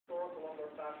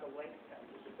fascia length test.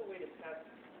 It's just a way to test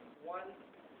one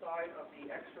side of the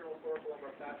external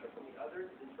thoracolumbar fascia from the other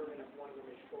to determine if one of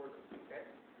them is shorter. Okay?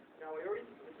 Now, we already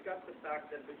discussed the fact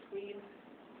that between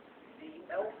the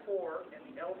L4 and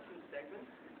the L2 segments,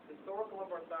 the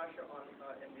thoracolumbar fascia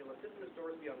and the latissimus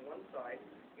dorsi on one side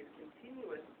is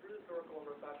continuous through the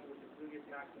thoracolumbar fascia with the gluteus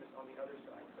maximus on the other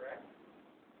side, correct?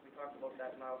 We talked about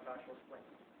that myofascial sling.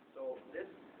 So this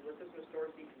latissimus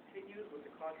dorsi continues with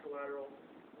the contralateral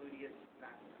gluteus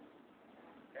maximus.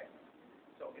 Okay?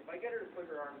 So if I get her to put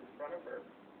her arms in front of her,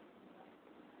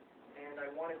 and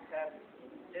I want to test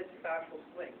this fascial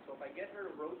sling, so if I get her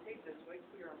to rotate this way,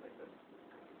 put your arms like this.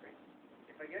 Okay?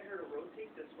 If I get her to rotate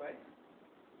this way,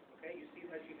 okay, you see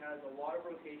that she has a lot of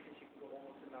rotation. She can go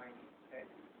almost to 90. Okay,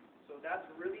 so that's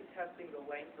really testing the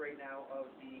length right now of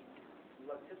the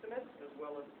latissimus as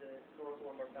well as the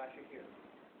thoracolumbar fascia here.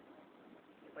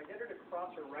 If I get her to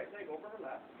cross her right leg over her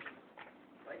left,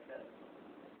 like this,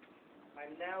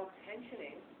 I'm now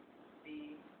tensioning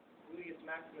the gluteus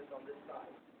maximus on this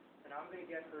side, and I'm going to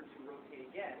get her to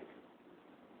rotate again,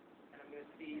 and I'm going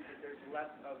to see that there's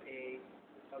less of a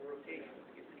rotation.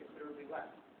 It's considerably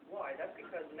less. Why? That's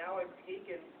because now I've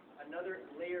taken another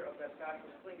layer of that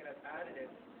fascial sling and I've added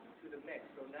it to the mix.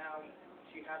 So now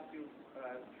she has to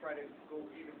try to go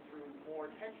even through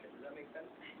more tension. Does that make sense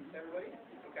to everybody?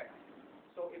 Okay.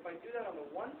 So if I do that on the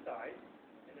one side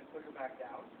and then push her back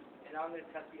down, and now I'm going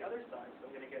to test the other side. So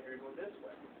I'm going to get her to go this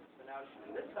way. So now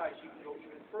on this side she can go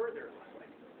even further this way.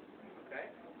 Okay?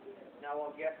 Now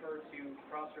I'll get her to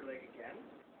cross her leg again,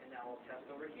 and now I'll test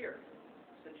over here,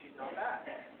 since she's not bad.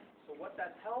 So what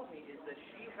that tells me is that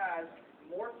she has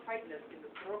more tightness in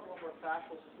the thoracolumbar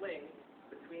fascial sling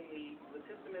between the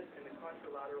latissimus and the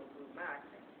contralateral glute max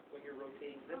when you're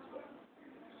rotating this way.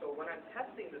 So when I'm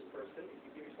testing this person, if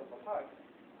you give yourself a hug,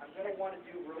 I'm going to want to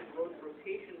do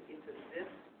rotation into this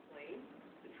plane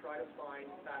to try to find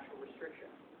fascial restriction.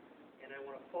 And I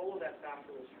want to follow that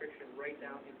fascial restriction right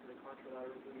down into the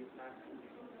contralateral gluteus maximus.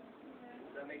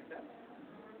 Does that make sense?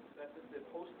 That's the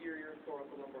posterior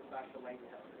thoracolumbar fascial length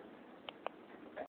test.